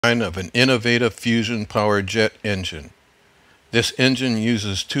Of an innovative fusion-powered jet engine. This engine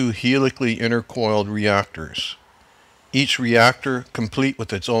uses two helically intercoiled reactors. Each reactor, complete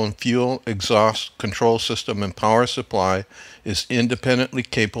with its own fuel, exhaust, control system, and power supply, is independently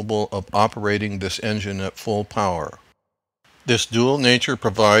capable of operating this engine at full power. This dual nature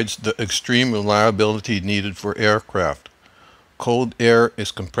provides the extreme reliability needed for aircraft. Cold air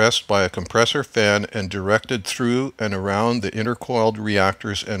is compressed by a compressor fan and directed through and around the intercoiled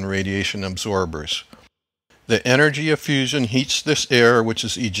reactors and radiation absorbers. The energy of fusion heats this air, which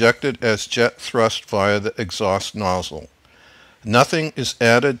is ejected as jet thrust via the exhaust nozzle. Nothing is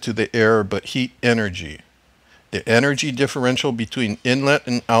added to the air but heat energy. The energy differential between inlet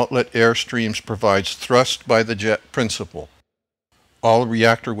and outlet air streams provides thrust by the jet principle. All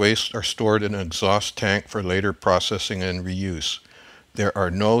reactor wastes are stored in an exhaust tank for later processing and reuse. There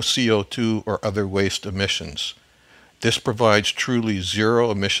are no CO2 or other waste emissions. This provides truly zero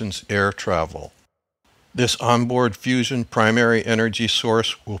emissions air travel. This onboard fusion primary energy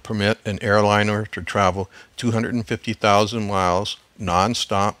source will permit an airliner to travel 250,000 miles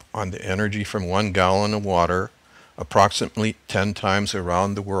non-stop on the energy from 1 gallon of water, approximately 10 times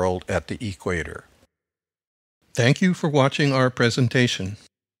around the world at the equator. Thank you for watching our presentation.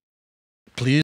 Please